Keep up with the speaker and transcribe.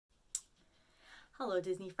Hello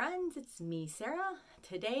Disney friends, it's me Sarah.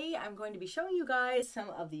 Today I'm going to be showing you guys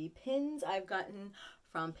some of the pins I've gotten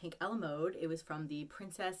from Pink Mode. It was from the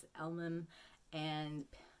Princess Emblem and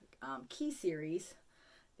Key series.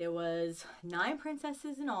 There was 9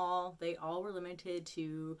 princesses in all. They all were limited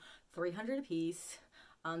to 300 a piece.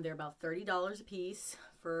 They're about $30 a piece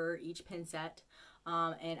for each pin set.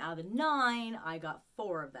 And out of the 9, I got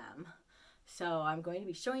 4 of them. So I'm going to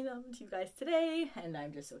be showing them to you guys today, and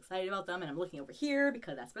I'm just so excited about them, and I'm looking over here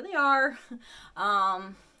because that's where they are.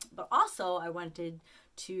 But also I wanted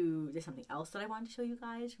to, there's something else that I wanted to show you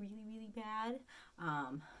guys really bad,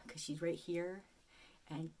 because she's right here.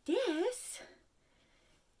 And this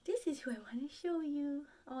is who I want to show you.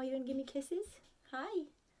 Oh, you gonna give me kisses? Hi.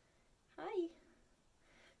 Hi.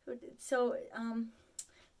 So,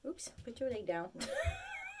 oops, put your leg down.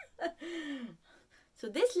 So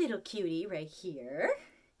this little cutie right here,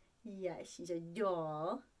 yes, she's a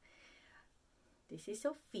doll. This is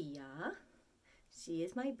Sophia. She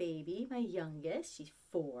is my baby, my youngest. She's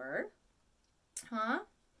 4. Huh?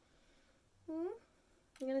 You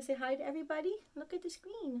gonna say hi to everybody? Look at the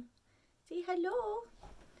screen. Say hello.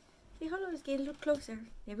 Say hello. Let's get a little closer.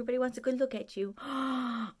 Everybody wants a good look at you.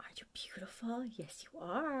 Aren't you beautiful? Yes, you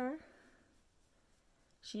are.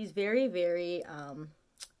 She's very,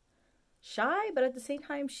 shy, but at the same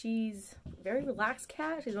time she's a very relaxed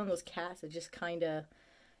cat. She's one of those cats that just kind of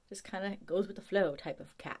goes with the flow type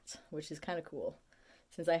of cat, which is kind of cool.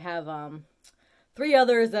 Since I have 3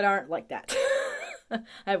 others that aren't like that. I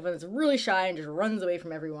have one that's really shy and just runs away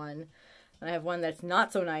from everyone. And I have one that's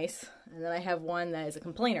not so nice, and then I have one that is a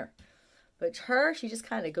complainer. But her, she just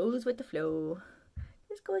kind of goes with the flow.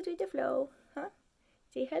 Just goes with the flow, huh?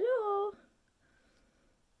 Say hello.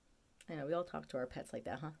 I know we all talk to our pets like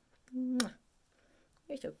that, huh?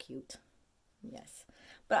 You're so cute. Yes.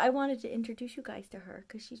 But I wanted to introduce you guys to her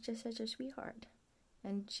because she's just such a sweetheart.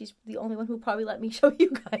 And she's the only one who probably let me show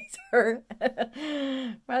you guys her.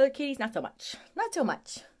 My other kitties, not so much. Not so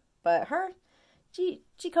much. But her, she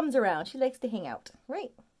comes around. She likes to hang out.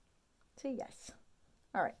 Right? So yes.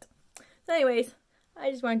 Alright. So anyways,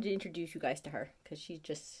 I just wanted to introduce you guys to her because she's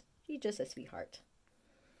just a sweetheart.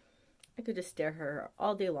 I could just stare at her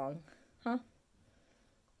all day long. Huh?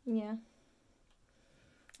 Yeah.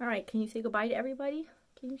 All right. Can you say goodbye to everybody?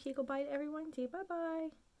 Can you say goodbye to everyone? Say bye-bye.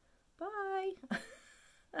 Bye.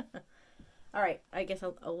 All right. I guess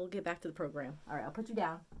we'll get back to the program. All right. I'll put you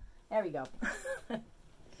down. There we go. But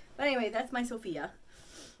anyway, that's my Sophia.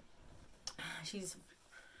 She's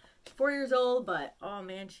 4 years old, but oh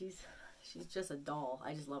man, she's just a doll.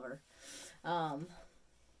 I just love her.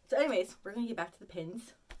 So anyways, we're going to get back to the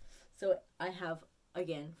pins. So I have,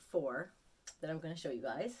 again, 4 that I'm going to show you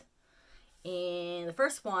guys. And the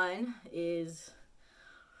first one is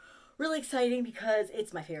really exciting because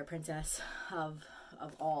it's my favorite princess of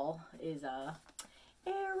all, is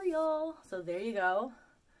Ariel. So there you go.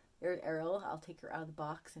 There's Ariel. I'll take her out of the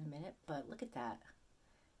box in a minute, but look at that.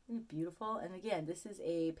 Isn't it beautiful? And again, this is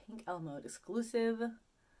a Pink Mode exclusive.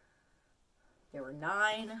 There were 9.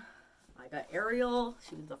 I got Ariel.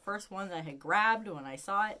 She was the first one that I had grabbed when I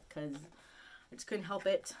saw it because I just couldn't help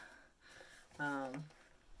it.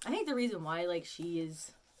 I think the reason why she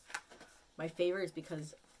is my favorite is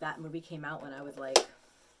because that movie came out when I was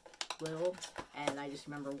little, and I just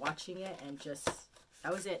remember watching it and just,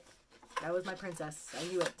 that was it. That was my princess. I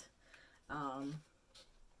knew it.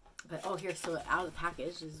 But oh, here, so out of the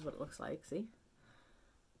package, this is what it looks like. See?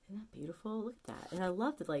 Isn't that beautiful? Look at that. And I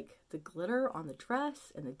love the glitter on the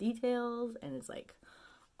dress and the details, and it's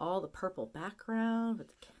all the purple background with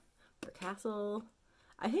the castle.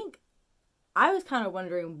 I think I was kind of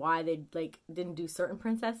wondering why they didn't do certain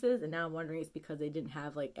princesses, and now I'm wondering it's because they didn't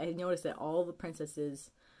have I noticed that all the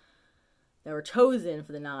princesses that were chosen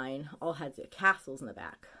for the 9 all had the castles in the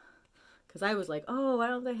back. Because I was like, oh, why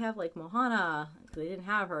don't they have Mohana? Because they didn't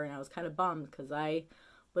have her, and I was kind of bummed because I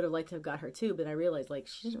would have liked to have got her too, but I realized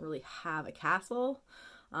she didn't really have a castle.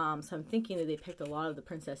 So I'm thinking that they picked a lot of the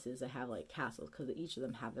princesses that have castles because each of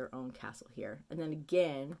them have their own castle here. And then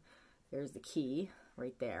again, there's the key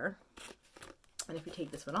right there. And if we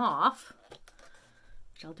take this one off,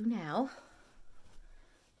 which I'll do now,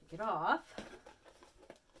 take it off.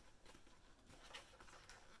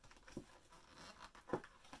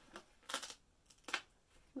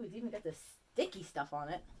 Ooh, it's even got the sticky stuff on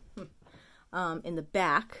it. In the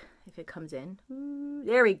back, if it comes in. Ooh,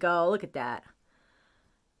 there we go. Look at that.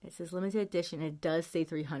 It says limited edition. It does say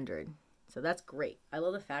 300. So that's great. I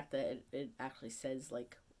love the fact that it actually says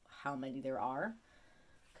how many there are.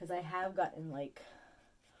 Because I have gotten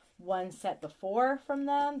one set before from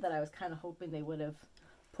them that I was kind of hoping they would have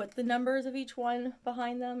put the numbers of each one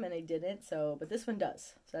behind them, and they didn't. So, but this one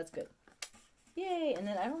does. So that's good. Yay! And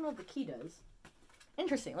then I don't know if the key does.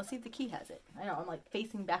 Interesting. Let's see if the key has it. I know, I'm like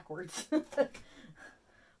facing backwards.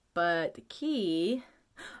 But the key...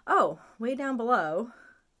 Oh, way down below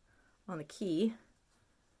on the key,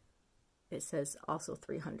 it says also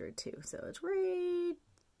 300 too. So it's right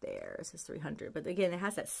there. It says 300. But again, it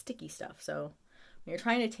has that sticky stuff. So when you're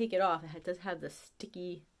trying to take it off, it does have the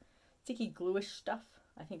sticky gluish stuff.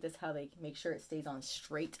 I think that's how they make sure it stays on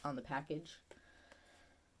straight on the package.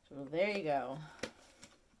 So there you go.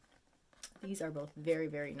 These are both very,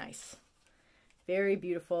 very nice. Very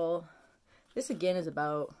beautiful. This again is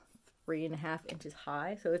about 3.5 inches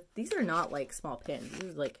high. So these are not like small pins. This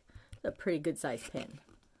is like a pretty good sized pin.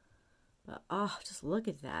 But oh, just look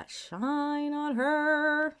at that shine on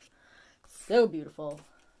her. So beautiful.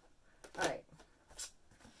 All right.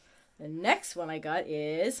 The next one I got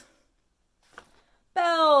is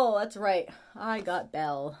Belle. That's right. I got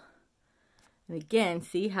Belle. And again,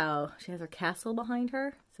 see how she has her castle behind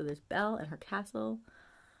her? So there's Belle and her castle.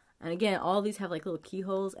 And again, all these have like little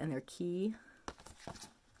keyholes and their key.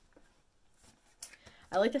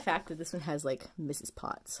 I like the fact that this one has like Mrs.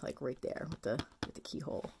 Potts, like right there with the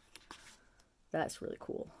keyhole. That's really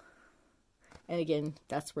cool. And again,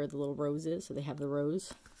 that's where the little rose is. So they have the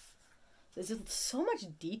rose. There's just so much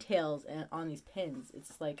details on these pins.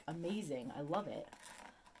 It's like amazing. I love it.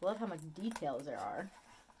 I love how much details there are.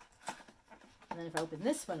 And then if I open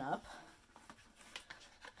this one up,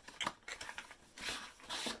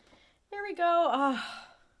 there we go. Oh,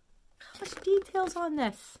 how much details on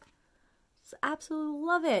this. Just absolutely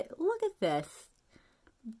love it. Look at this.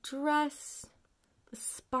 Dress, the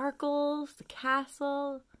sparkles, the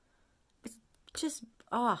castle. It's just,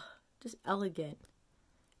 just elegant.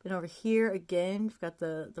 Then over here again, we've got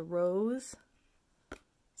the rose.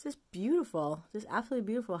 It's just beautiful. Just absolutely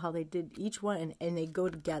beautiful how they did each one and they go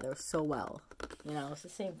together so well. You know, it's the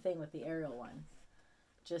same thing with the Ariel one.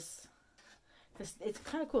 Just, it's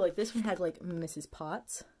kind of cool. Like this one had like Mrs.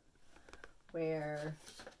 Potts, where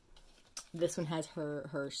this one has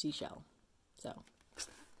her seashell. So,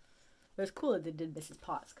 but it's cool that they did Mrs.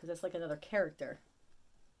 Potts because that's like another character.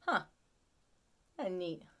 Huh. Kind of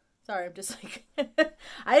neat. Sorry, I'm just like,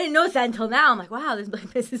 I didn't notice that until now. I'm like, wow, there's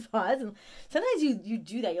like Mrs. Potts. And sometimes you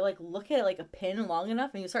do that. You like look at like a pin long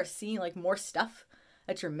enough and you start seeing like more stuff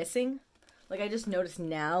that you're missing. Like I just noticed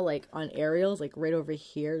now, like on Ariel's, like right over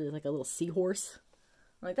here, there's like a little seahorse.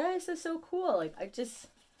 I'm like, that is just so cool. Like I just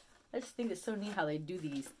think it's so neat how they do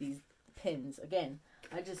these pins. Again,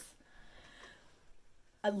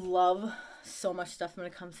 I love so much stuff when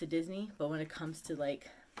it comes to Disney, but when it comes to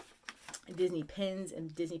like Disney pins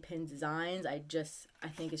and Disney pin designs, I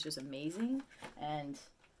think it's just amazing. And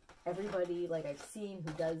everybody like I've seen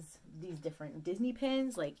who does these different Disney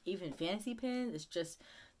pins, like even fantasy pins, it's just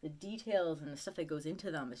the details and the stuff that goes into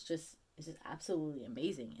them. It's just absolutely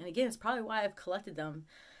amazing. And again, it's probably why I've collected them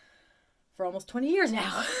for almost 20 years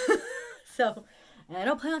now. So, and I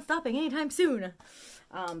don't plan on stopping anytime soon.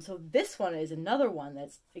 So this one is another one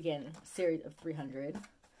that's again a series of 300,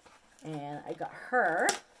 and I got her.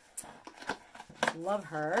 Love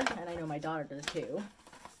her, and I know my daughter does too.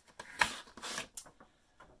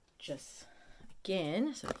 Just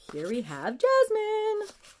again, so here we have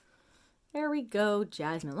Jasmine. There we go,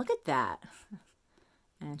 Jasmine. Look at that.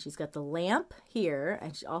 And she's got the lamp here,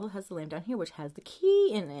 and she also has the lamp down here, which has the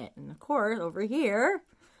key in it. And of course, over here,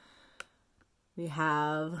 we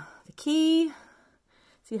have the key.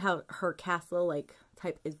 See how her castle like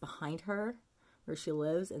type is behind her, where she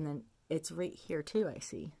lives, and then it's right here too, I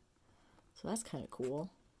see. So that's kind of cool.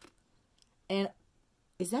 And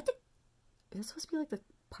is that supposed to be like the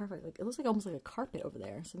part of, like, it looks like almost like a carpet over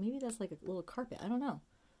there. So maybe that's like a little carpet. I don't know.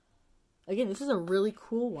 Again, this is a really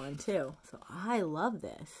cool one too. So I love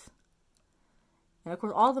this. And of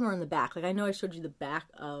course, all of them are in the back. Like I know I showed you the back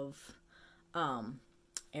of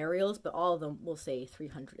Ariel's, but all of them will say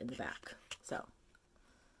 300 in the back. So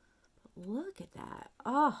look at that.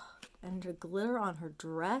 Oh, and the glitter on her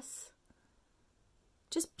dress.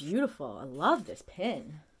 Just beautiful. I love this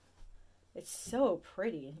pin. It's so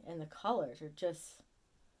pretty, and the colors are just,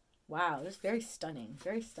 wow, just very stunning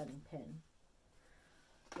pin.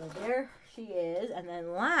 So there she is, and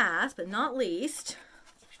then last but not least,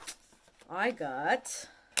 I got,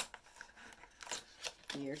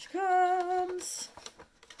 here she comes,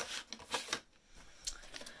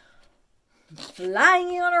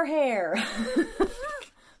 flying in on her hair.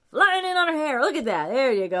 Flying in on her hair. Look at that.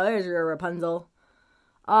 There you go. There's your Rapunzel.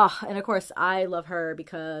 Oh, and of course, I love her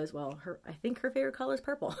because, well, I think her favorite color is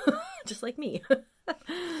purple. Just like me.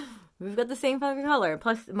 We've got the same favorite color.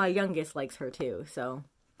 Plus, my youngest likes her too. So,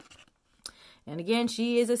 And again,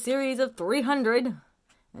 she is a series of 300.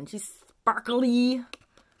 And she's sparkly.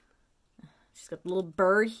 She's got the little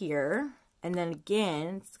bird here. And then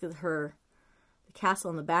again, it's got the castle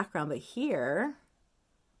in the background. But here,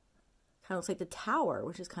 kind of looks like the tower,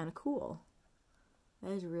 which is kind of cool.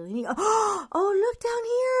 That is really neat. Oh, look down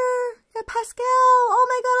here. Got Pascal. Oh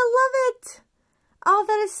my god, I love it. Oh,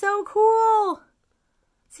 that is so cool.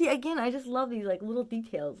 See, again, I just love these like little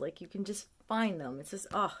details. Like you can just find them. It's just,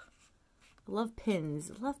 oh, I love pins.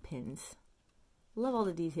 I love pins. I love all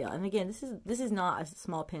the detail. And again, this is not a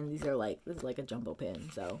small pin. These are like, this is like a jumbo pin.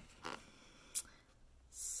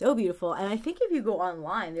 So beautiful. And I think if you go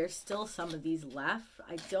online, there's still some of these left.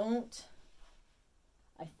 I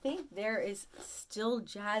think there is still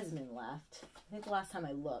Jasmine left. I think the last time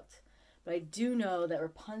I looked. But I do know that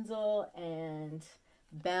Rapunzel and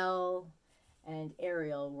Belle and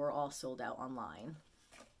Ariel were all sold out online.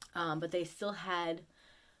 But they still had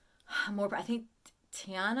more. I think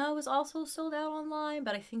Tiana was also sold out online.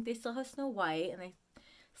 But I think they still have Snow White. And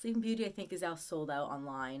Sleeping Beauty, I think, is now sold out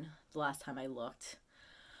online the last time I looked.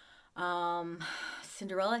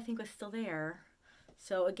 Cinderella, I think, was still there.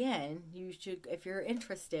 So again, you should, if you're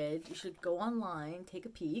interested, you should go online, take a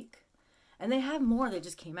peek. And they have more that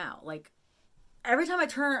just came out. Like, every time I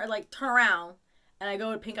turn around and I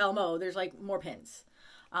go to Pink Alamo, there's like more pins.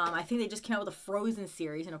 I think they just came out with a Frozen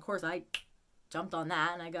series. And of course, I jumped on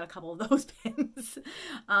that and I got a couple of those pins.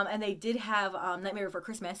 And they did have Nightmare Before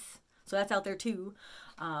Christmas. So that's out there too.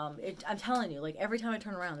 I'm telling you, like, every time I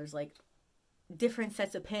turn around, there's like different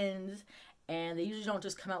sets of pins. And they usually don't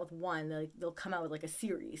just come out with one. They'll come out with like a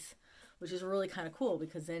series, which is really kind of cool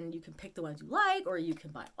because then you can pick the ones you like, or you can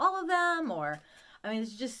buy all of them, or, I mean,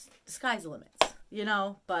 it's just, the sky's the limits, you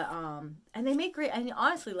know? But, and they make great, I mean,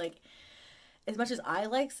 honestly, like, as much as I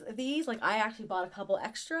like these, like, I actually bought a couple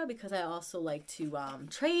extra because I also like to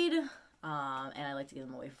trade, and I like to give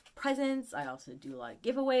them away for presents. I also do a lot of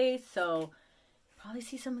giveaways, so probably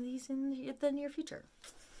see some of these in the near future.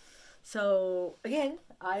 So again,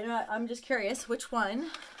 I'm just curious, which one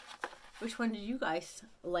did you guys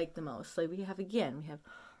like the most? Like we have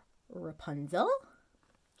Rapunzel.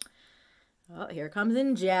 Oh, here comes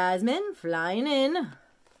in Jasmine flying in. And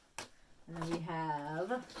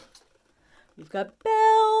then we've got Belle.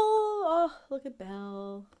 Oh, look at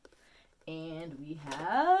Belle. And we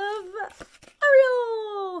have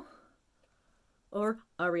Ariel. Or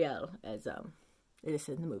Ariel, as it is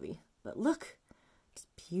in the movie. But look, it's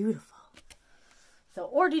beautiful. So,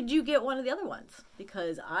 or did you get one of the other ones?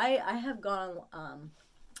 Because I have gone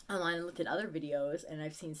online and looked at other videos, and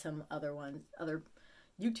I've seen some other ones, other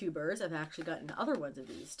YouTubers have actually gotten other ones of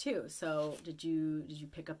these too. So, did you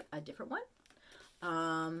pick up a different one?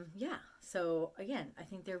 Yeah. So again, I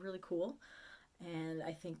think they're really cool, and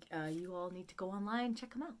I think you all need to go online and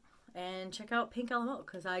check them out, and check out Pink Alamo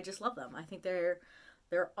because I just love them. I think they're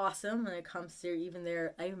awesome when it comes to I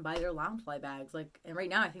even buy their Loungefly bags. Like, and right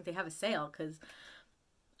now I think they have a sale because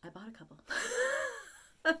I bought a couple.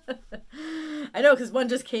 I know, because one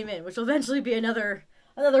just came in, which will eventually be another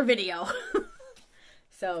video.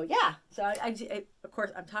 So yeah, so I of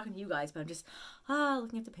course I'm talking to you guys, but I'm just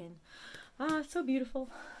looking at the pin. It's so beautiful.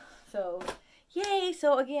 So yay!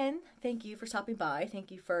 So again, thank you for stopping by. Thank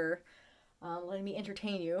you for letting me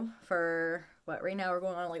entertain you for what? Right now we're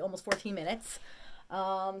going on like almost 14 minutes.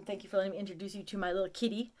 Thank you for letting me introduce you to my little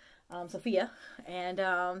kitty, Sophia, and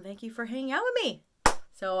thank you for hanging out with me.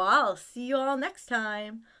 So I'll see you all next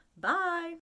time. Bye.